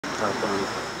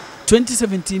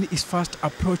2017 is fast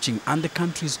approaching, and the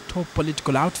country's top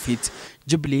political outfits,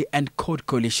 Jubilee and CORD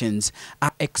coalitions,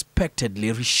 are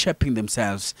expectedly reshaping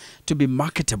themselves to be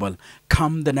marketable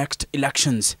come the next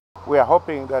elections. We are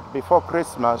hoping that before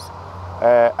Christmas,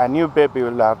 a new baby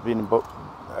will have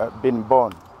been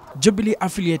born.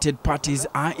 Jubilee-affiliated parties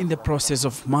are in the process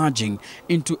of merging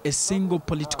into a single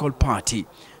political party,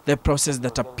 the process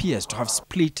that appears to have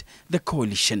split the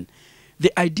coalition.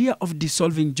 The idea of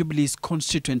dissolving Jubilee's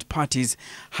constituent parties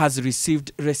has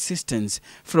received resistance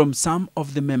from some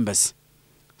of the members.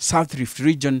 South Rift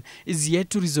region is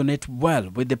yet to resonate well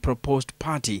with the proposed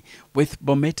party, with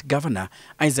Bomet Governor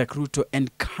Isaac Ruto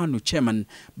and Kanu Chairman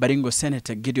Baringo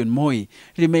Senator Gideon Moi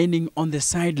remaining on the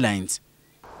sidelines.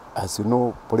 As you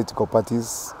know, political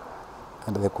parties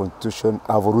under the Constitution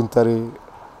are voluntary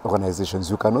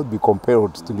organizations. You cannot be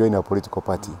compelled to join a political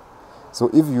party. So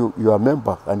if you are a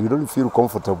member and you don't feel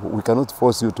comfortable, we cannot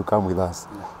force you to come with us.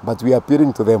 But we are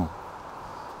appealing to them.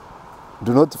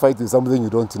 Do not fight with something you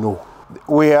don't know.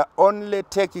 We are only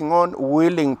taking on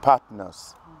willing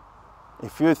partners.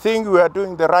 If you think we are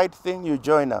doing the right thing, you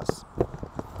join us.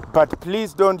 But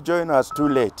please don't join us too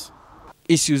late.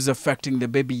 Issues affecting the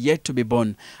baby yet to be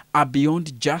born are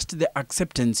beyond just the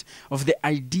acceptance of the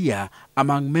idea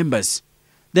among members.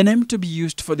 The name to be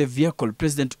used for the vehicle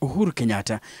President Uhuru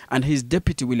Kenyatta and his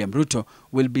deputy William Ruto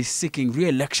will be seeking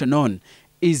re-election on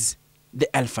is the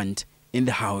elephant in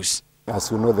the house. As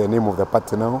you know the name of the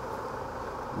party now,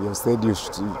 we have said we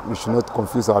should not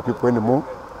confuse our people anymore.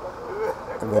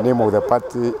 And the name of the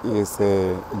party is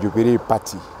Jubilee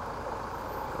Party,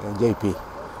 JAP.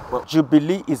 Well,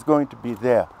 Jubilee is going to be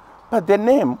there, but the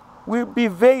name will be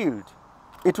veiled.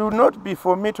 It will not be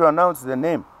for me to announce the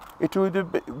name. It will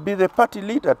be the party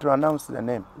leader to announce the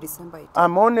name.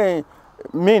 I'm only,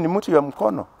 mimi ni mtu ya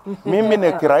mkono. Mimi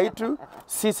ni Kiraitu,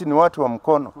 sisi ni watu wa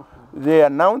mkono. The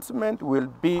announcement will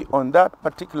be on that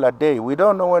particular day. We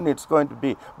don't know when it's going to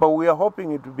be, but we are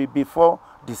hoping it will be before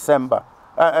December,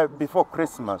 before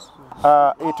Christmas.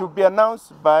 It will be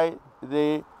announced by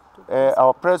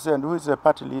our president, who is the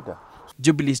party leader.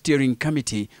 Jubilee Steering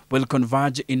Committee will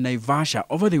converge in Naivasha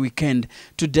over the weekend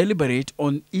to deliberate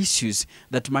on issues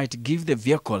that might give the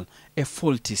vehicle a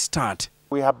faulty start.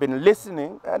 We have been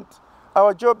listening, and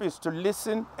our job is to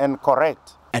listen and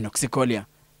correct. Enoch Sikolia,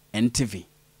 NTV.